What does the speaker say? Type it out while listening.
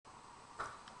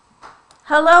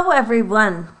Hello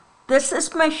everyone, this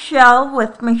is Michelle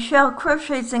with Michelle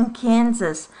Crochets in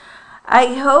Kansas.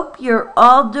 I hope you're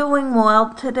all doing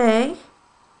well today.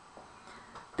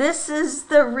 This is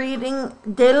the reading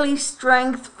Daily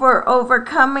Strength for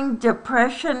Overcoming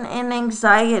Depression and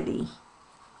Anxiety.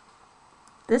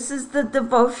 This is the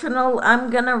devotional I'm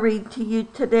going to read to you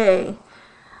today.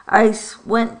 I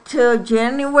went to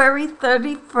January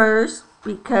 31st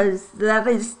because that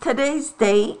is today's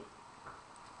date.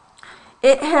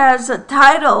 It has a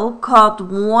title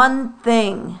called One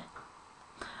Thing.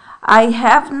 I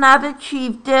have not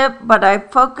achieved it, but I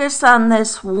focus on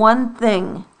this one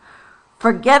thing,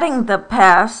 forgetting the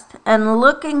past and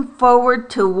looking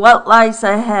forward to what lies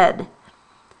ahead.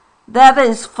 That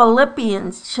is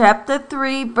Philippians chapter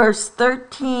 3, verse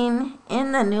 13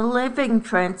 in the New Living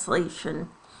Translation.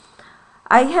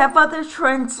 I have other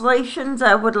translations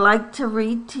I would like to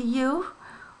read to you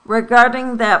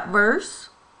regarding that verse.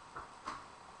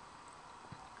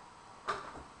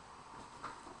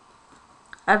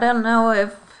 I don't know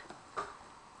if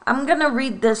I'm going to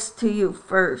read this to you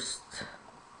first.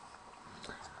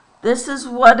 This is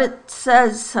what it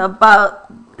says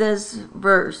about this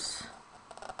verse.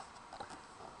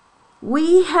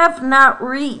 We have not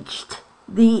reached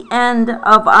the end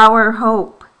of our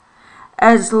hope.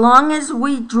 As long as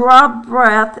we draw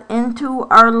breath into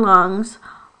our lungs,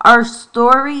 our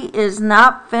story is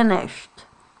not finished.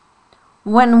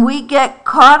 When we get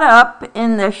caught up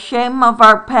in the shame of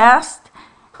our past,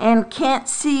 and can't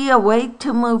see a way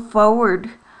to move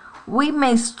forward, we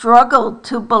may struggle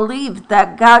to believe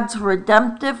that God's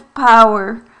redemptive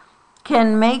power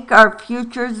can make our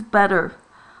futures better,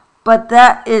 but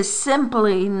that is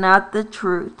simply not the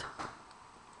truth.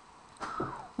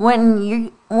 What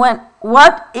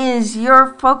is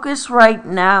your focus right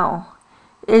now?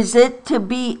 Is it to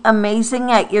be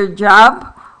amazing at your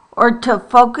job or to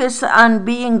focus on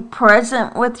being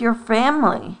present with your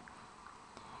family?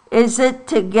 Is it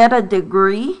to get a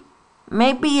degree?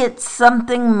 Maybe it's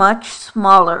something much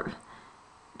smaller.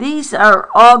 These are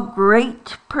all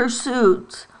great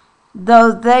pursuits,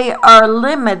 though they are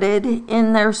limited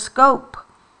in their scope.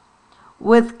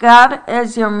 With God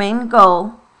as your main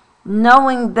goal,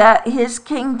 knowing that His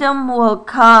kingdom will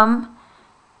come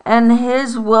and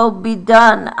His will be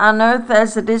done on earth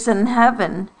as it is in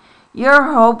heaven,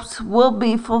 your hopes will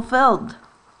be fulfilled.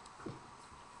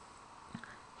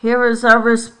 Here is our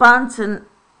response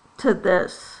to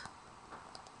this.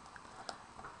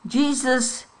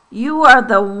 Jesus, you are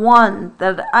the one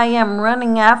that I am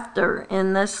running after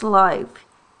in this life.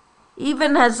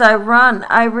 Even as I run,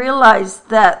 I realize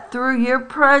that through your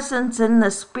presence in the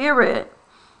Spirit,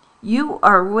 you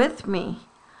are with me.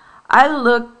 I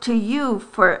look to you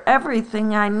for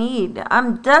everything I need.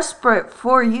 I'm desperate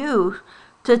for you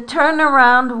to turn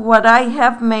around what I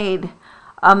have made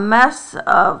a mess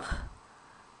of.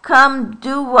 Come,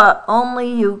 do what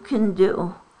only you can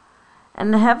do.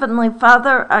 And Heavenly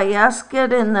Father, I ask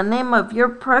it in the name of your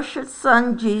precious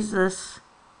Son, Jesus.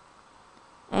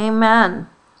 Amen.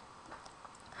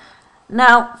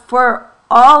 Now, for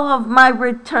all of my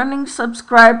returning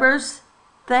subscribers,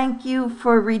 thank you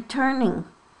for returning.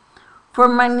 For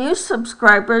my new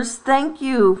subscribers, thank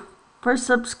you for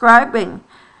subscribing.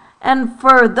 And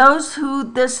for those who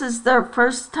this is their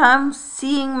first time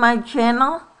seeing my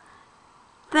channel,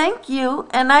 thank you,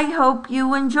 and I hope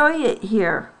you enjoy it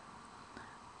here.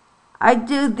 I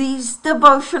do these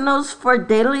devotionals for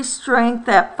daily strength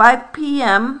at 5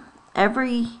 p.m.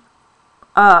 every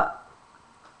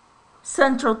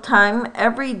Central Time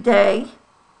every day.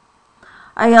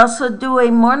 I also do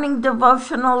a morning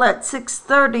devotional at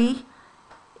 6:30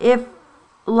 if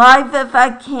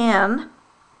I can.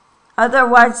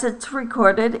 Otherwise, it's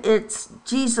recorded. It's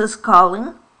Jesus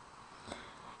Calling.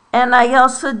 And I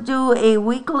also do a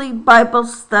weekly Bible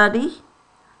study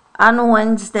on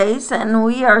Wednesdays, and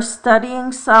we are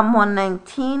studying Psalm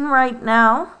 119 right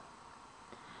now.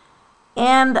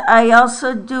 And I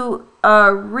also do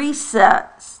a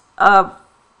reset of,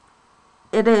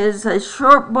 it is a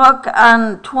short book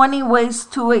on 20 ways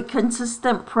to a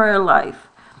consistent prayer life.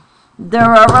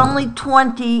 There are only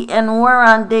 20, and we're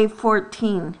on day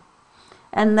 14.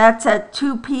 And that's at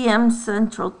 2 p.m.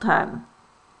 Central Time.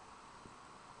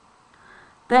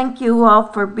 Thank you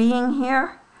all for being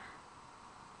here.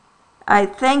 I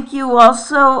thank you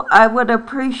also. I would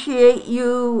appreciate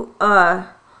you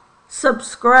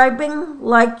subscribing,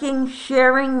 liking,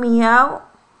 sharing me out,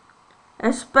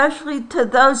 especially to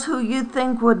those who you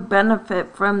think would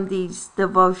benefit from these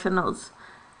devotionals.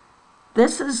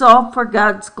 This is all for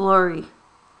God's glory.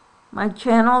 My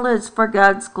channel is for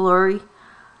God's glory.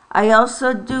 I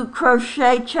also do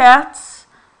crochet chats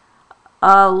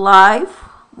live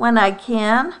when I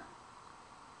can.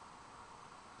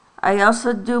 I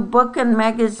also do book and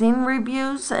magazine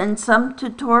reviews and some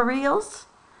tutorials.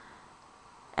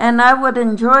 And I would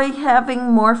enjoy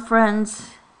having more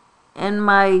friends in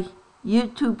my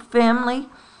YouTube family.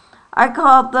 I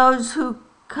call those who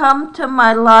come to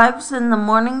my lives in the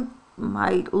morning,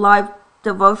 my live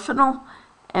devotional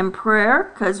and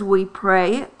prayer, because we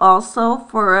pray also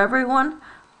for everyone.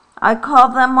 I call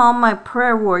them all my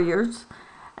prayer warriors,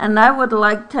 and I would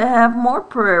like to have more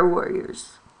prayer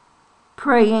warriors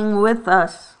praying with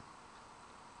us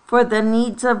for the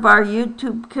needs of our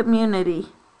YouTube community.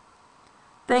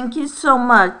 Thank you so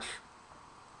much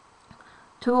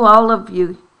to all of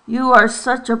you. You are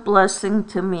such a blessing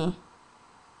to me.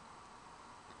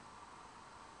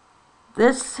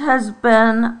 This has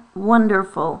been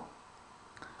wonderful.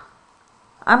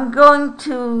 I'm going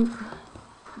to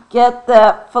get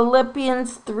that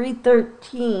Philippians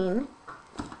 3:13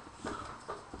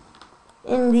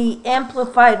 in the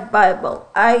Amplified Bible.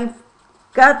 I've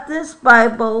got this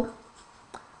Bible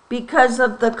because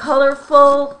of the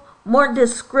colorful, more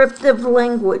descriptive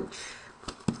language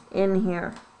in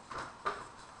here.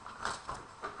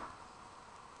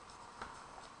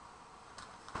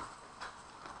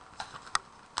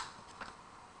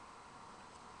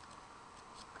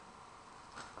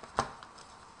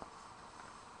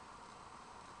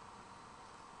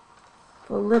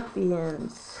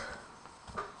 Philippians.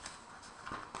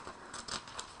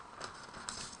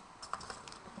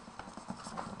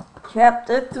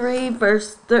 Chapter 3,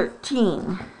 verse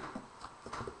 13.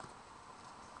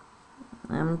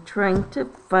 I'm trying to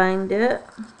find it.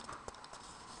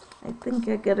 I think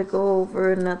I gotta go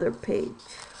over another page.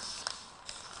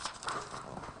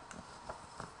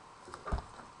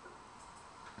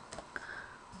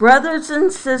 Brothers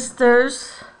and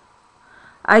sisters,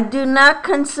 I do not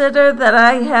consider that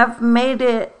I have made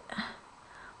it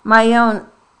my own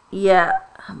yet.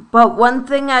 But one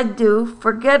thing I do,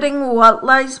 forgetting what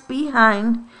lies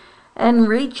behind and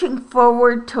reaching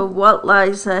forward to what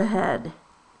lies ahead.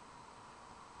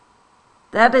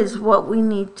 That is what we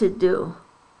need to do.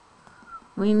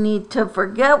 We need to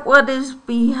forget what is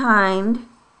behind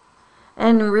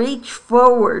and reach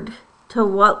forward to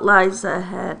what lies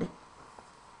ahead.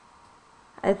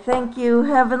 I thank you,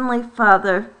 Heavenly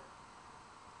Father,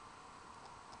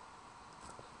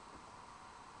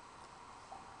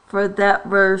 for that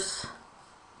verse.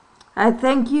 I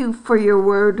thank you for your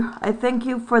word. I thank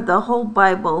you for the whole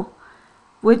Bible,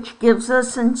 which gives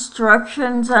us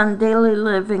instructions on daily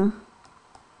living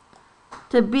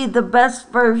to be the best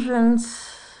versions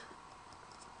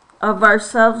of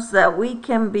ourselves that we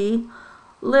can be,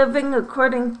 living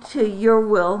according to your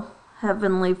will,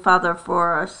 Heavenly Father,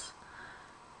 for us,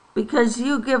 because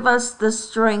you give us the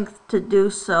strength to do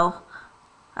so.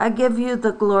 I give you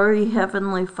the glory,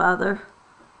 Heavenly Father,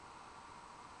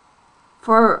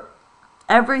 for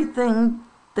everything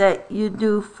that you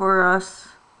do for us,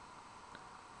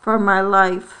 for my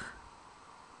life.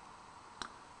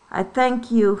 I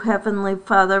thank you, Heavenly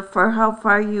Father, for how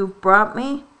far you've brought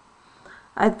me.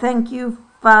 I thank you,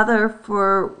 Father,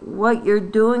 for what you're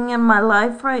doing in my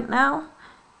life right now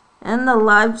and the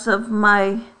lives of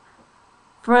my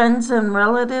friends and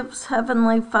relatives,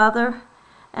 Heavenly Father.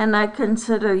 And I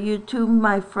consider you too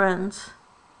my friends,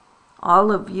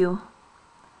 all of you.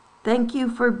 Thank you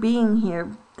for being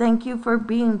here. Thank you for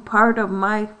being part of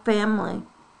my family.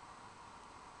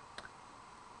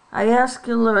 I ask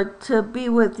you, Lord, to be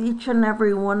with each and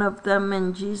every one of them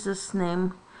in Jesus'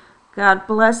 name. God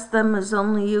bless them as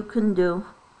only you can do.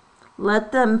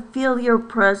 Let them feel your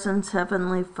presence,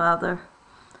 Heavenly Father.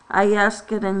 I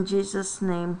ask it in Jesus'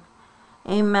 name.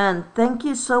 Amen. Thank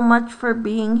you so much for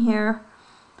being here.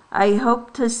 I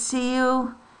hope to see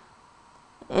you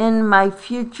in my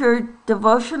future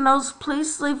devotionals.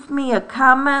 Please leave me a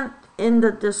comment in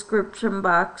the description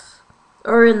box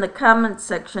or in the comment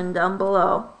section down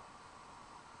below.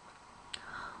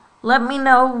 Let me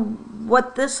know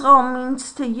what this all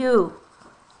means to you.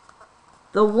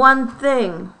 The one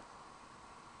thing,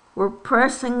 we're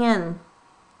pressing in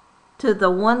to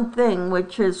the one thing,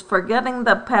 which is forgetting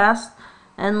the past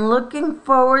and looking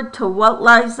forward to what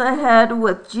lies ahead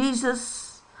with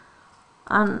Jesus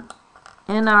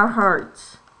in our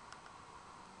hearts.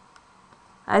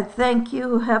 I thank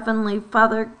you, Heavenly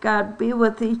Father. God, be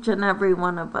with each and every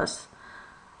one of us.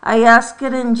 I ask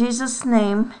it in Jesus'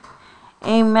 name.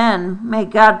 Amen. May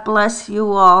God bless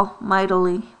you all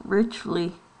mightily,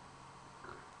 richly.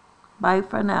 Bye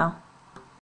for now.